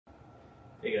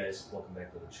Hey guys, welcome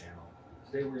back to the channel.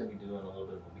 Today we're going to be doing a little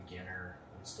bit of a beginner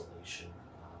installation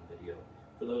video.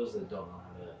 For those that don't know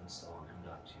how to install an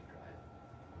M.2 drive,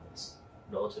 it's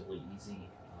relatively easy,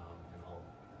 and I'll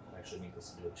actually make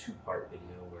this into a two-part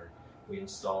video where we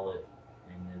install it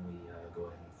and then we go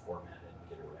ahead and format it and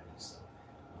get it ready. So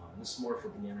this is more for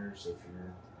beginners. If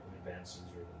you're an advanced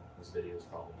user, then this video is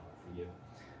probably not for you.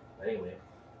 But anyway,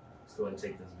 let's go ahead and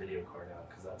take this video card out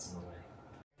because that's in the way.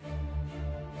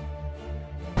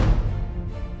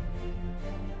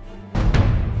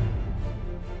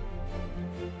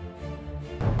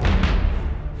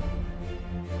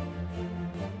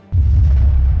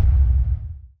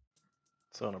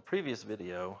 So in a previous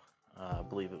video, I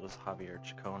believe it was Javier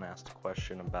Chacon asked a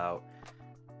question about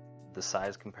the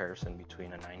size comparison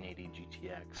between a 980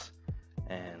 GTX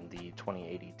and the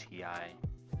 2080 Ti,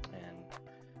 and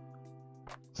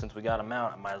since we got them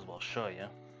out, I might as well show you.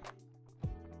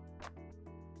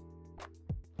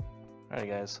 Alright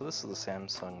guys, so this is the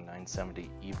Samsung 970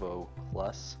 EVO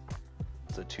Plus.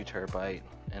 It's a 2TB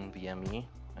NVMe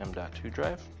M.2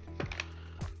 drive.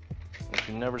 If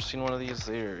you've never seen one of these,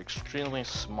 they are extremely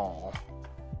small.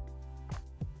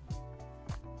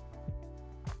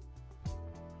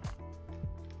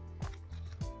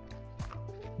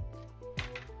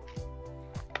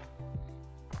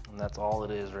 And that's all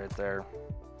it is right there.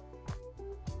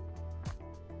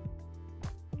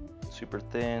 Super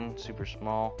thin, super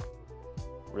small,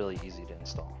 really easy to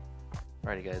install.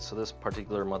 Alrighty guys, so this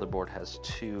particular motherboard has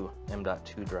two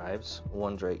M.2 drives.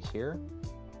 One's right here,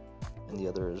 and the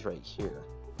other is right here.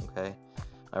 Okay,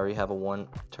 I already have a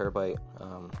 1TB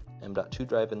M.2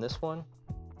 drive in this one,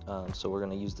 so we're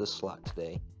going to use this slot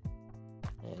today.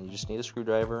 And you just need a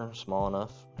screwdriver small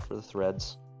enough for the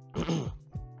threads. You're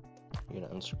going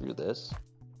to unscrew this.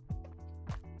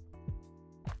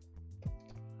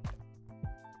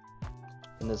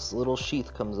 And this little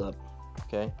sheath comes up.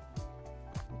 Okay,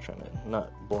 I'm trying to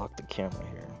not block the camera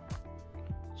here.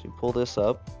 So you pull this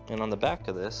up, and on the back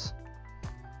of this,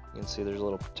 you can see there's a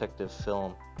little protective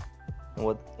film. And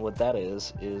what that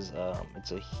is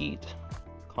it's a heat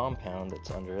compound that's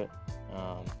under it,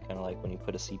 kind of like when you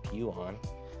put a CPU on,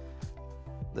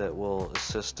 that will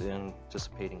assist in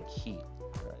dissipating heat.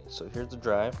 Right, so here's the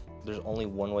drive. There's only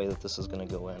one way that this is going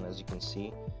to go in. As you can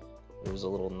see, there's a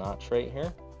little notch right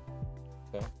here.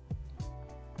 Okay,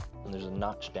 and there's a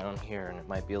notch down here, and it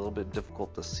might be a little bit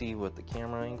difficult to see with the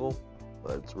camera angle,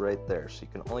 but it's right there, so you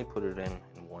can only put it in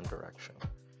one direction.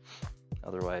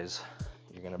 Otherwise,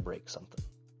 you're gonna break something.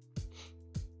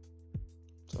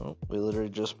 So we literally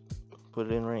just put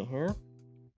it in right here,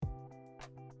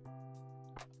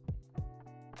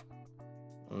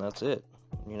 and that's it.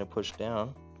 You're gonna push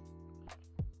down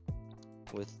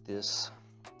with this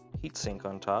heatsink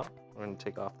on top. We're gonna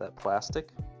take off that plastic.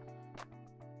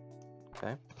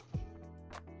 Okay.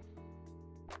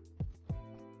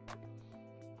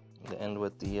 The end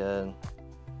with the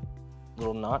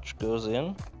little notch goes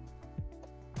in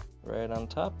right on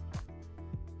top.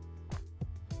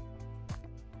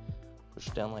 Push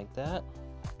down like that.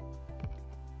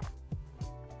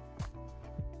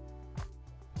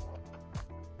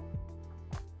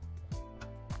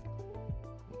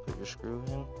 Put your screw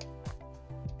in.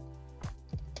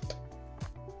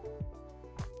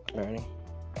 Alrighty,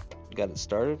 got it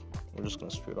started. We're just going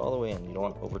to screw it all the way in. You don't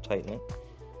want to over tighten it,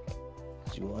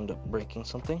 because you will end up breaking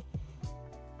something.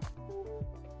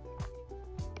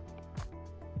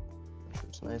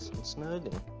 Nice and snug,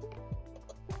 and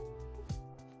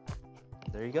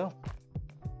there you go.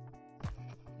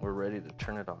 We're ready to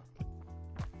turn it on.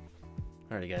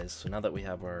 Alrighty guys, so now that we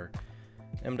have our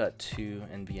M.2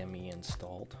 NVMe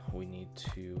installed, we need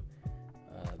to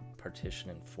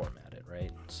partition and format it,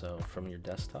 right? So from your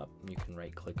desktop, you can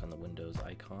right click on the Windows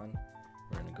icon.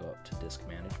 We're going to go up to Disk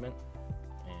Management,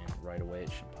 and right away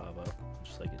it should pop up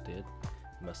just like it did.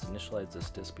 You must initialize this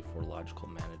disk before logical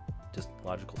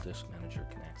disk manager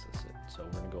can access it. So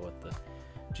we're going to go with the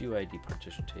GUID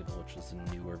partition table, which is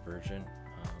the newer version.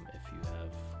 If you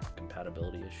have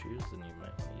compatibility issues, then you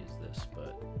might want to use this,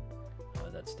 but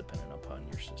that's dependent upon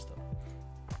your system.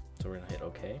 So we're going to hit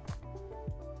OK.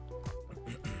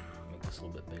 Make this a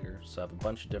little bit bigger. So I have a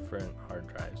bunch of different hard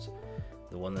drives.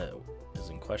 The one that is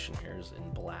in question here is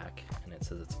in black, and it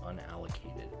says it's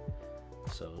unallocated.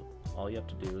 So all you have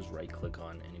to do is right click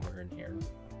on anywhere in here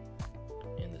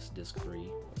in this disk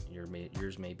 3.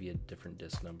 Yours may be a different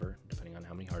disk number depending on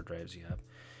how many hard drives you have.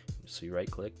 So you right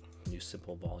click, new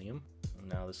simple volume, and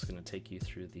now this is going to take you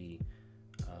through the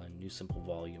new simple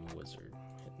volume wizard.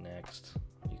 Hit next.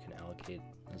 You can allocate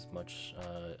as much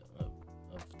of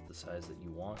the size that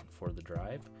you want for the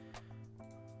drive.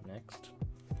 Next.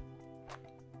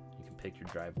 You can pick your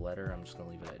drive letter. I'm just going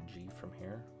to leave it at G from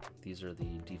here. These are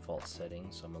the default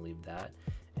settings, so I'm going to leave that.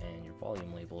 And your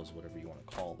volume label is whatever you want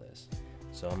to call this.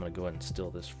 So I'm going to go ahead and steal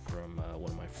this from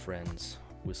one of my friends,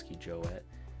 Whiskey Joette,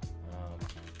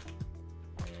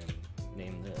 and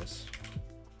name this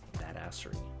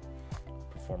Badassery.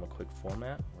 Perform a quick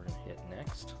format. We're going to hit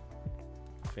next,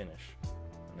 finish.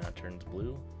 Now it turns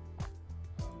blue.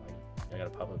 I got a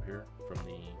pop-up here from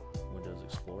the Windows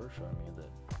Explorer showing me that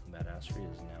Badassery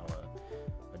is now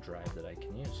a drive that I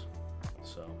can use.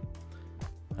 So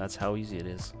that's how easy it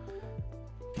is.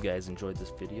 If you guys enjoyed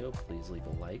this video, please leave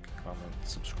a like, comment,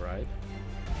 subscribe.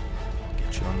 I'll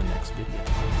get you on the next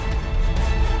video.